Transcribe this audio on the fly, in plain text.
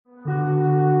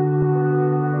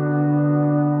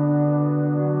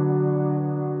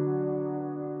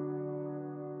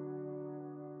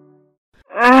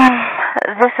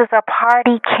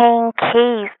Party King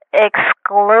Keys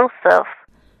exclusive.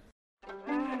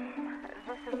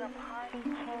 This is a Party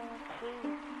King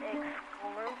Keys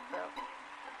exclusive.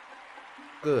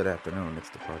 Good afternoon, it's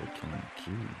the Party King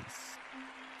Keys.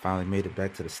 Finally made it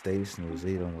back to the States. New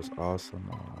Zealand was awesome.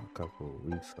 A couple of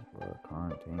weeks of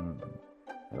quarantine.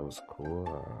 That was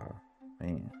cool.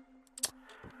 Man,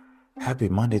 happy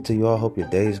Monday to you all. Hope your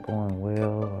day's going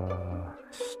well.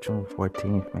 It's June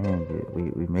 14th, man.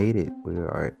 We made it. We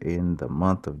are in the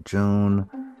month of June,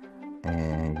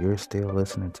 and you're still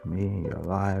listening to me. You're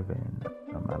alive, and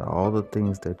no matter all the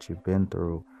things that you've been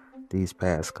through these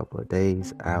past couple of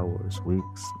days, hours,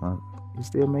 weeks, months, you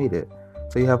still made it.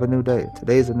 So you have a new day.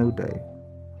 Today's a new day.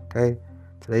 Okay?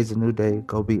 Today's a new day.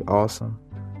 Go be awesome.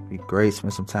 Be great.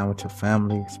 Spend some time with your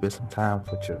family. Spend some time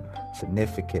with your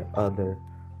significant other.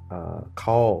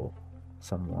 Call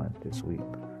someone this week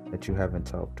that you haven't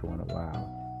talked to in a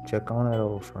while. Check on that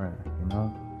old friend,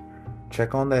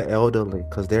 Check on that elderly,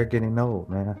 because they're getting old,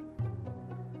 man.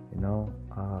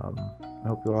 I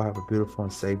hope you all have a beautiful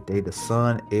and safe day. The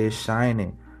sun is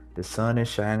shining. The sun is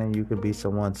shining. You could be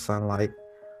someone's sunlight.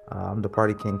 I'm the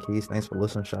Party King Keys. Thanks for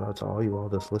listening. Shout out to all you all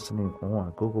that's listening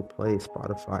on Google Play,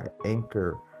 Spotify,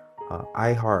 Anchor,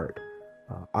 iHeart,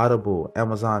 Audible,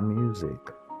 Amazon Music,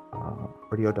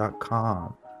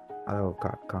 Radio.com,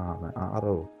 Auto.com, and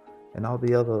Auto, and all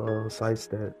the other sites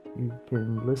that you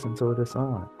can listen to this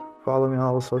on. Follow me on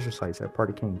all the social sites at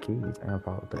Party King Keys, and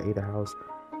follow the Ada House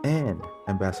and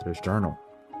Ambassador's Journal.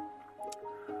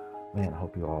 Man, I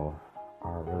hope you all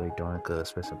are really doing good.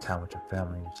 Spend some time with your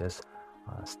family. Just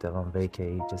still on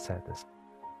vacay. Just had to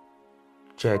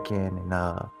check in and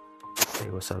say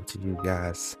what's up to you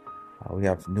guys. We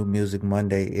have New Music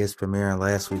Monday is premiering.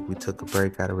 Last week we took a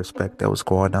break out of respect that was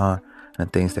going on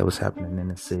and things that was happening in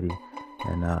the city.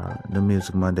 And New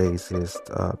Music Mondays is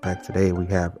back today. We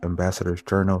have Ambassador's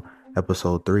Journal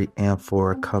episode 3 and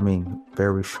 4 coming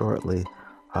very shortly.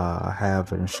 I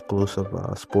have an exclusive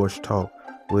sports talk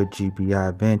with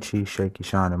GBI Vinci, Shaky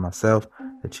Sean, and myself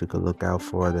that you could look out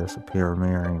for. That's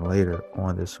premiering later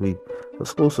on this week.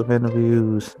 Exclusive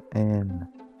interviews and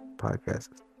podcasts.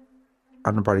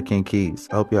 I'm the Party King Keys.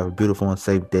 I hope you have a beautiful and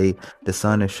safe day. The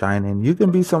sun is shining. You can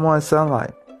be someone's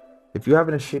sunlight. If you're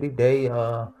having a shitty day,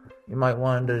 you might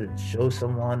want to show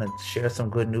someone and share some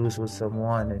good news with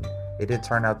someone, and it didn't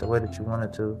turn out the way that you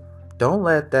wanted to. Don't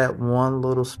let that one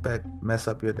little speck mess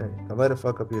up your day. Don't let it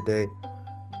fuck up your day.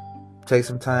 Take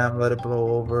some time, let it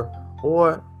blow over,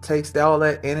 or take all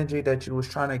that energy that you was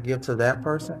trying to give to that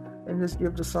person and just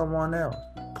give to someone else.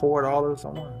 Pour it all to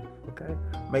someone else, okay?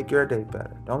 Make your day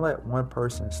better. Don't let one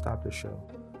person stop the show.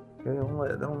 Okay?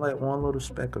 Don't let one little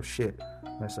speck of shit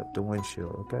mess up the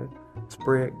windshield, okay?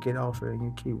 Spray it, get off it, and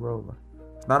you keep rolling.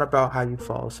 It's not about how you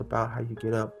fall, it's about how you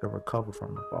get up and recover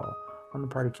from the fall. I'm the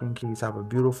Party King Keys. Have a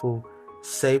beautiful,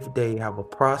 safe day. Have a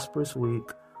prosperous week.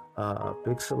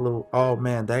 Big salute. Oh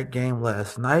man, that game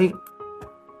last night,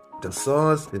 the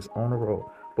Suns is on the road.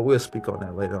 But we'll speak on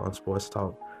that later on Sports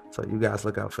Talk. So you guys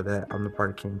look out for that. I'm the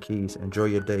Party King Keys. Enjoy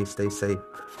your day. Stay safe.